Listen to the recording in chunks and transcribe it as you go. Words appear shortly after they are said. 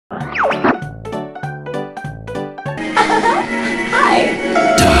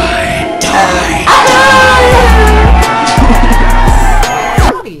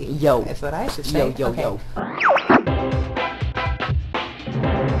is what I should say. Yo, Okay. yo.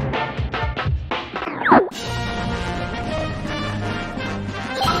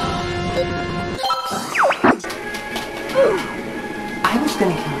 I was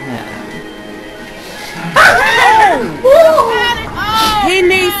gonna kill him. He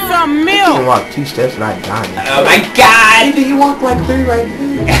needs some You milk! can walk 2 steps and I die. Oh my god! You walk like 3 right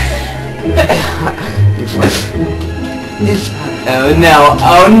there. You're funny. Oh no,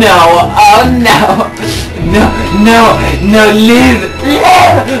 oh no, oh no! No, no, no, live!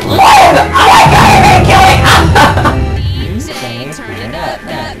 Live! Live! Oh my god, I'm gonna kill it!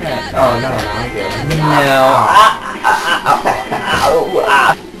 Oh no, I'm good. No.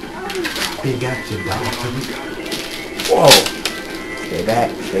 He got you, dog. Whoa. Stay back,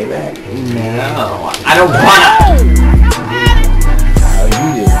 stay back. No, I don't wanna! Oh, you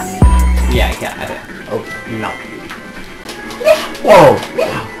did. Yeah, I got it. Oh, No. whoa.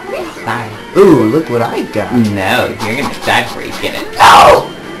 Die. Ooh, look what I got. No, you're gonna die before you get it. No!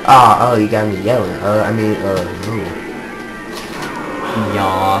 Oh, you got me yelling. Ooh.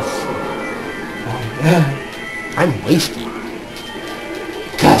 Yas. I'm wasted.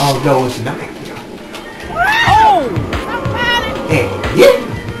 Oh, no, it's not. Oh! Hey, yeah.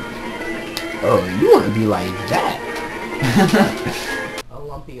 Oh, you want to be like that.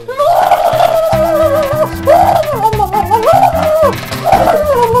 Olympia.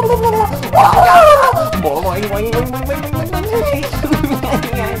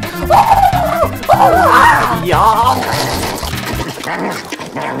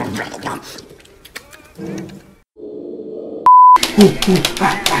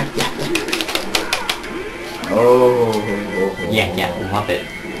 Oh. Yeah, lump it.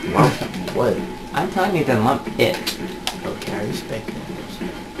 Lump? What? I'm telling you to lump it. Okay, I respect that.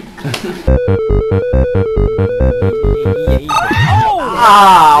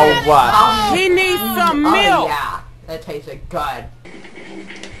 Oh, what? He needs some Oh, milk! yeah. That tasted good.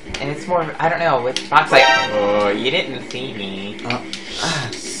 And it's more, I don't know, with Fox like, oh, you didn't see me.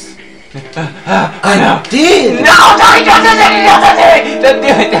 I know. Did! No, don't do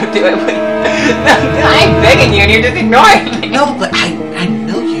it! Don't do it, please. No, I'm begging you and you're just ignoring me. No, but I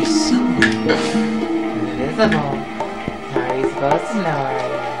know you're someone. Invisible. How are you supposed to know where I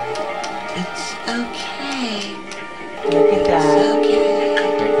It's okay. am? Look at that. It's okay.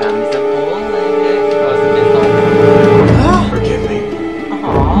 Here comes the bullet. There goes the missile. Forgive me.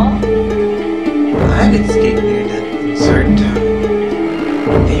 Aww. I've escaped near death from certain time.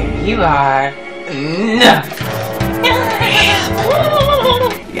 There you are. No.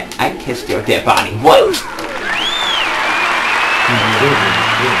 Yeah, I kissed your dead body. What?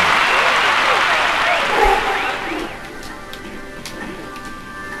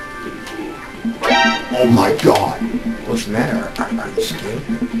 Oh my god! What's the matter? Are you scared?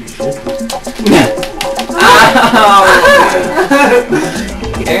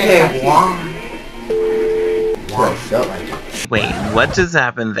 Hey, Why? Well, it felt like it. Wait, what just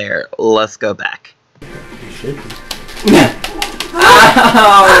happened there? Let's go back. You should be.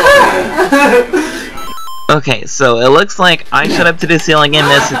 Okay, so it looks like I shot up to the ceiling and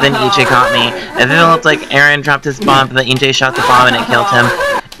missed, and then EJ caught me. And then it looked like Aaron dropped his bomb, and then EJ shot the bomb and it killed him.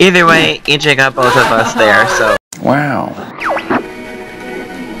 Either way, EJ got both of us there, so... Wow.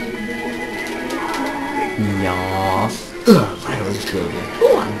 Yas. Finally killed you.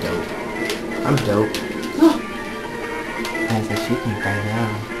 Oh, I'm dope. I'm dope. As I shoot me right now.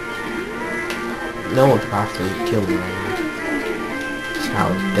 No one can possibly kill me right now. That's how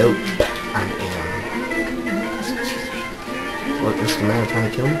dope I am. What's the matter? Trying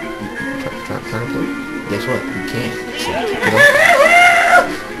to kill me? Trying to kill me? Guess what? You can't.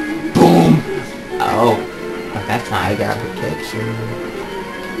 Boom! Oh. But that's not. I got protection.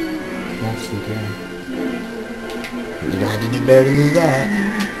 Yes, you do. You know how to do better than that.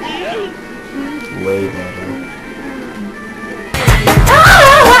 Way better.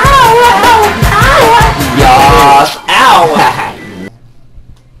 Yas. Ow!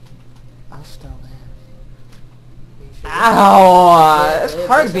 I'll still Ow! It's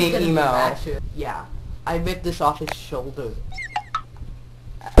hard being emo. Yeah, I ripped this off his shoulder.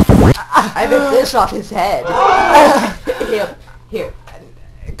 I ripped this off his head. Here.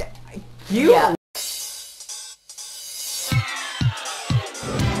 You? Yeah.